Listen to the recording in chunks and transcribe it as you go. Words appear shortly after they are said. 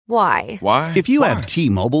Why? Why? If you have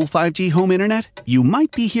T-Mobile 5G home internet, you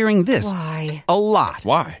might be hearing this Why? a lot.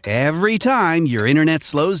 Why? Every time your internet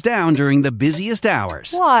slows down during the busiest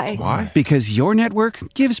hours. Why? Why? Because your network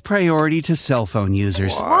gives priority to cell phone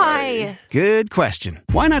users. Why? Good question.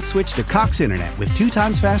 Why not switch to Cox Internet with 2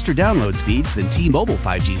 times faster download speeds than T-Mobile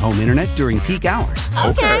 5G home internet during peak hours?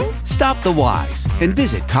 Okay. Stop the whys and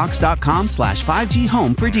visit cox.com/5G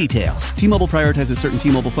home for details. T-Mobile prioritizes certain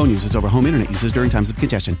T-Mobile phone users over home internet users during times of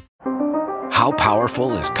congestion. How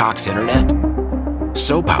powerful is Cox Internet?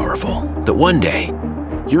 So powerful that one day,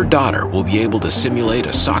 your daughter will be able to simulate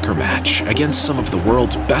a soccer match against some of the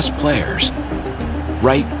world's best players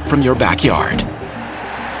right from your backyard.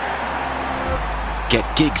 Get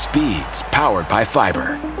gig speeds powered by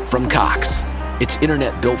fiber from Cox. It's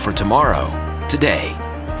internet built for tomorrow, today.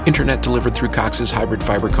 Internet delivered through Cox's hybrid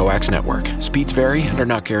fiber coax network. Speeds vary and are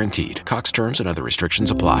not guaranteed. Cox terms and other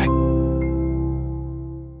restrictions apply.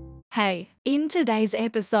 Hey, in today's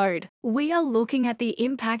episode, we are looking at the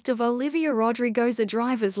impact of Olivia Rodrigo's A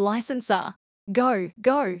Driver's Licenser. Go,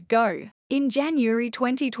 go, go. In January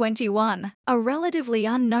 2021, a relatively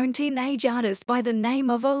unknown teenage artist by the name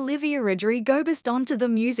of Olivia Rodrigo burst onto the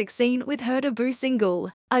music scene with her debut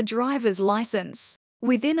single, A Driver's License.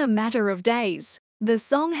 Within a matter of days, the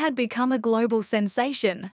song had become a global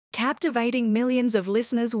sensation, captivating millions of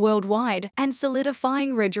listeners worldwide and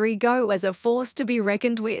solidifying Rodrigo as a force to be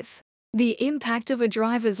reckoned with. The impact of A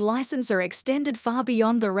Driver's Licenser extended far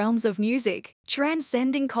beyond the realms of music,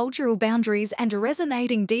 transcending cultural boundaries and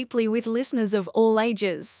resonating deeply with listeners of all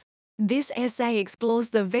ages. This essay explores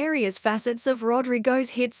the various facets of Rodrigo's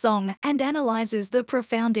hit song and analyzes the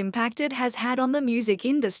profound impact it has had on the music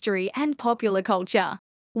industry and popular culture.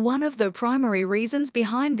 One of the primary reasons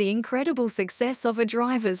behind the incredible success of A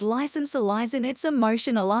Driver's Licenser lies in its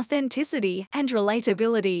emotional authenticity and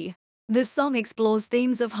relatability. The song explores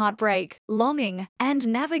themes of heartbreak, longing, and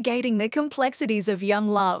navigating the complexities of young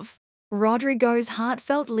love. Rodrigo's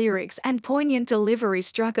heartfelt lyrics and poignant delivery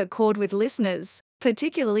struck a chord with listeners,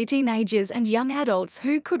 particularly teenagers and young adults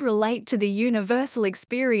who could relate to the universal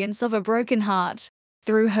experience of a broken heart.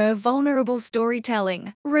 Through her vulnerable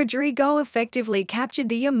storytelling, Rodrigo effectively captured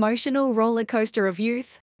the emotional rollercoaster of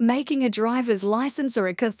youth, making A Driver's Licenser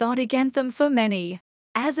a cathartic anthem for many.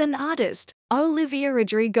 As an artist, Olivia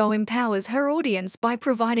Rodrigo empowers her audience by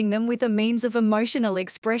providing them with a means of emotional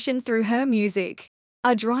expression through her music.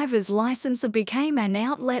 A Driver's Licenser became an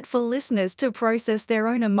outlet for listeners to process their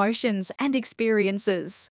own emotions and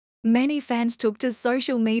experiences. Many fans took to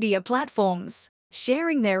social media platforms,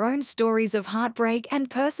 sharing their own stories of heartbreak and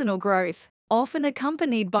personal growth, often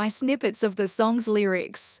accompanied by snippets of the song's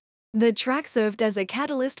lyrics. The track served as a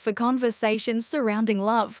catalyst for conversations surrounding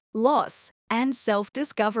love, loss, and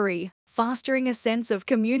self-discovery, fostering a sense of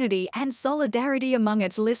community and solidarity among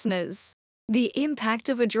its listeners. The impact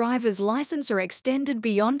of A Driver's Licenser extended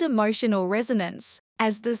beyond emotional resonance,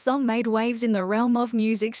 as the song made waves in the realm of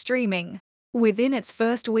music streaming. Within its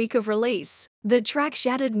first week of release, the track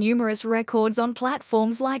shattered numerous records on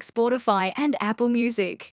platforms like Spotify and Apple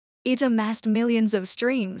Music. It amassed millions of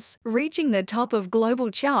streams, reaching the top of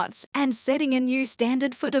global charts and setting a new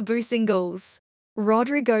standard for debut singles.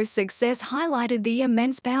 Rodrigo's success highlighted the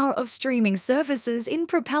immense power of streaming services in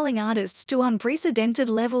propelling artists to unprecedented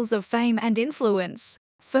levels of fame and influence,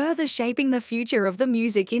 further shaping the future of the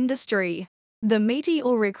music industry. The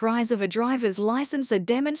meteoric rise of A Driver's Licenser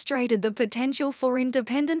demonstrated the potential for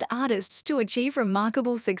independent artists to achieve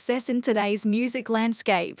remarkable success in today's music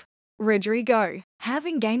landscape. Rodrigo,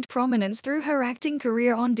 having gained prominence through her acting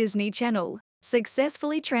career on Disney Channel,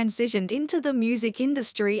 successfully transitioned into the music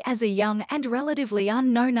industry as a young and relatively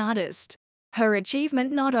unknown artist. Her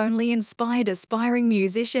achievement not only inspired aspiring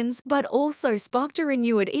musicians but also sparked a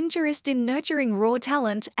renewed interest in nurturing raw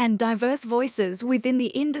talent and diverse voices within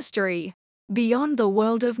the industry. Beyond the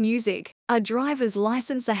world of music, A Driver's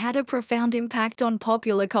Licenser had a profound impact on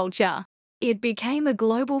popular culture. It became a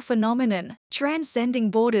global phenomenon,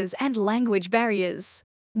 transcending borders and language barriers.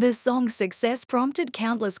 The song's success prompted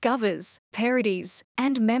countless covers, parodies,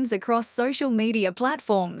 and memes across social media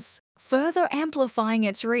platforms, further amplifying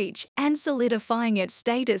its reach and solidifying its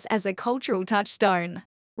status as a cultural touchstone.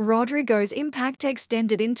 Rodrigo's impact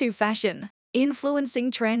extended into fashion,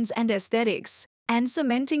 influencing trends and aesthetics, and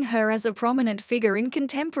cementing her as a prominent figure in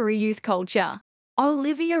contemporary youth culture.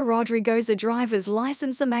 Olivia Rodrigo's A Driver's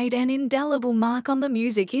Licenser made an indelible mark on the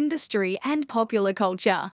music industry and popular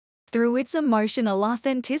culture. Through its emotional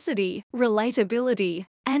authenticity, relatability,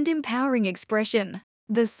 and empowering expression,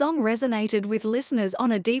 the song resonated with listeners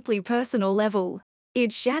on a deeply personal level.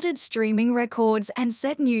 It shattered streaming records and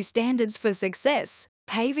set new standards for success,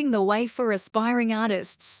 paving the way for aspiring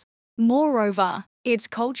artists. Moreover, its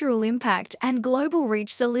cultural impact and global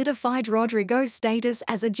reach solidified Rodrigo's status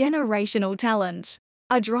as a generational talent.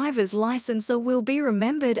 A driver's license will be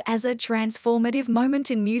remembered as a transformative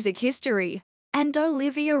moment in music history, and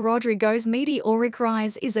Olivia Rodrigo's meteoric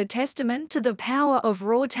rise is a testament to the power of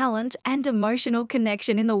raw talent and emotional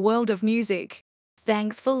connection in the world of music.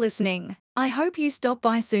 Thanks for listening. I hope you stop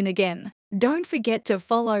by soon again. Don't forget to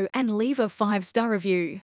follow and leave a 5-star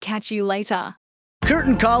review. Catch you later.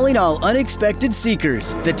 Curtain calling all unexpected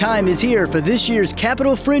seekers. The time is here for this year's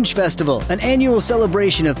Capitol Fringe Festival, an annual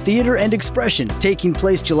celebration of theater and expression taking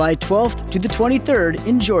place July 12th to the 23rd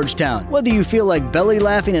in Georgetown. Whether you feel like belly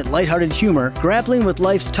laughing at lighthearted humor, grappling with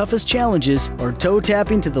life's toughest challenges, or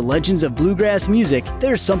toe-tapping to the legends of bluegrass music,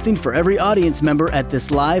 there's something for every audience member at this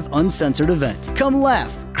live, uncensored event. Come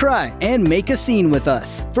laugh, cry, and make a scene with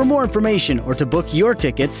us. For more information or to book your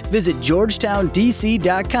tickets, visit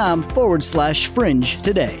georgetowndc.com/fringe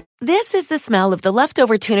today. This is the smell of the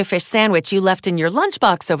leftover tuna fish sandwich you left in your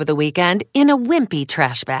lunchbox over the weekend in a wimpy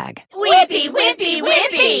trash bag. Wimpy, wimpy,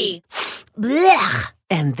 wimpy! Blech!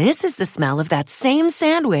 And this is the smell of that same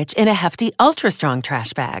sandwich in a hefty, ultra-strong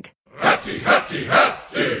trash bag. Hefty, hefty,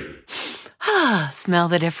 hefty! Ah, smell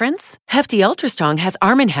the difference? Hefty Ultra Strong has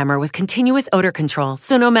Arm & Hammer with continuous odor control,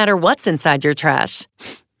 so no matter what's inside your trash,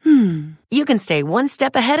 you can stay one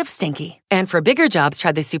step ahead of stinky. And for bigger jobs,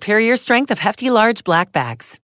 try the superior strength of Hefty Large Black Bags.